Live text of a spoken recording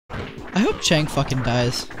I hope Chang fucking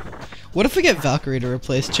dies. What if we get Valkyrie to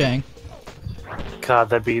replace Chang? God,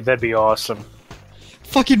 that'd be awesome.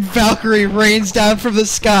 Fucking Valkyrie rains down from the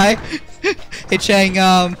sky. Hey Chang,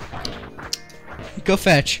 go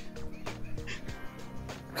fetch.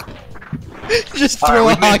 Just throw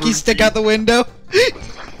a hockey stick out the window.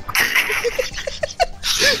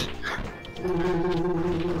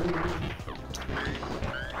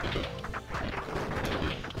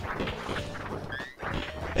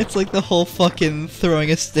 It's like the whole fucking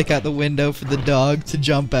throwing a stick out the window for the dog to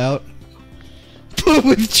jump out. But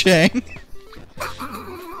with Chang.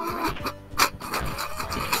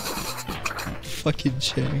 Fucking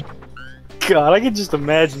Chang. God, I can just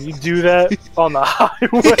imagine you do that on the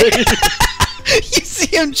highway. You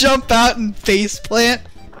see him jump out and face plant?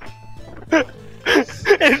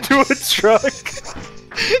 Into a truck.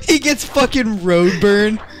 He gets fucking road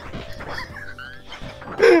burn.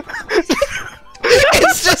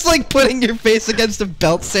 It's just like putting your face against a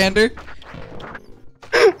belt sander.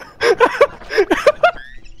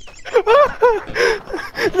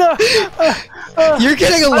 No, You're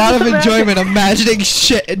getting a lot of enjoyment imagining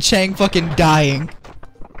shit and Chang fucking dying.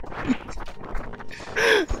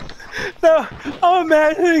 No, I'm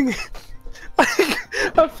imagining like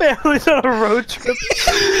a family's on a road trip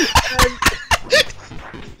and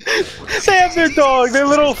they have their dog, their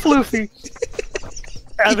little Floofy.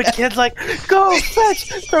 And the kid's like, go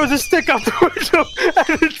fetch! Throws a stick out the window at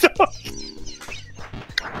the dog.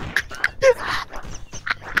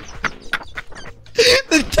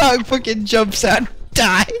 The dog fucking jumps out and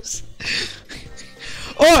dies.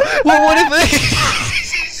 Oh, well, what if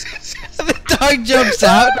the dog jumps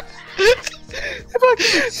out? It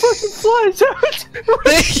fucking flies out.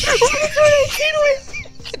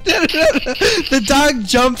 The dog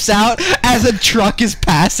jumps out as a truck is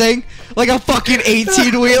passing, like a fucking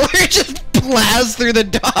 18-wheeler just blasts through the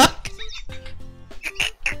dog.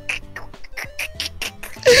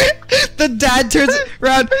 The dad turns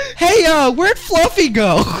around, hey, where'd Fluffy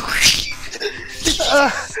go?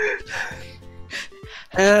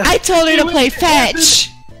 I told her to play fetch.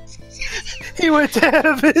 He went to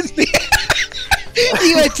heaven.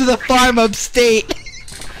 He went to the farm upstate.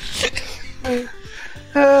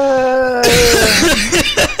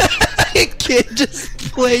 A kid just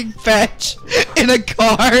playing fetch in a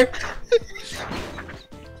car.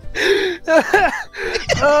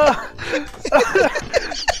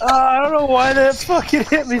 I don't know why that fucking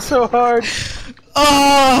hit me so hard.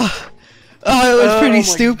 Oh, it was pretty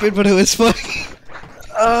stupid, but it was funny.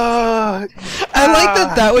 I like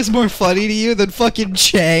that that was more funny to you than fucking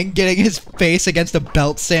Chang getting his face against a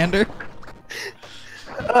belt sander.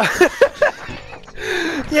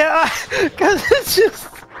 Yeah, because it's just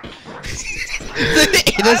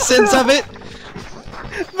The innocence of it.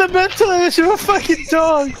 the mental image of a fucking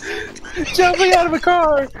dog jumping out of a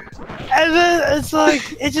car, and then it's like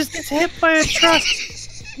it just gets hit by a truck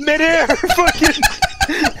midair. Fucking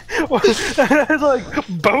like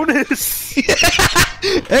bonus.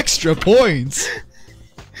 Extra points.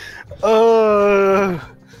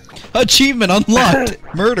 Achievement unlocked.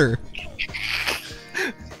 Murder.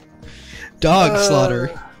 Dog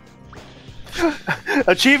slaughter.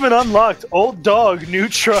 Achievement unlocked. Old dog, new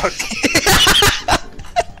truck.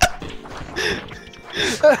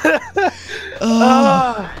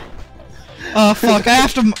 Oh fuck! I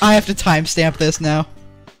have to timestamp this now.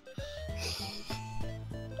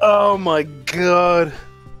 Oh my god.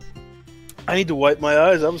 I need to wipe my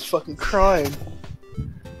eyes. I was fucking crying.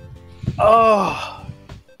 Oh.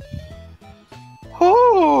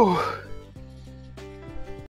 Oh.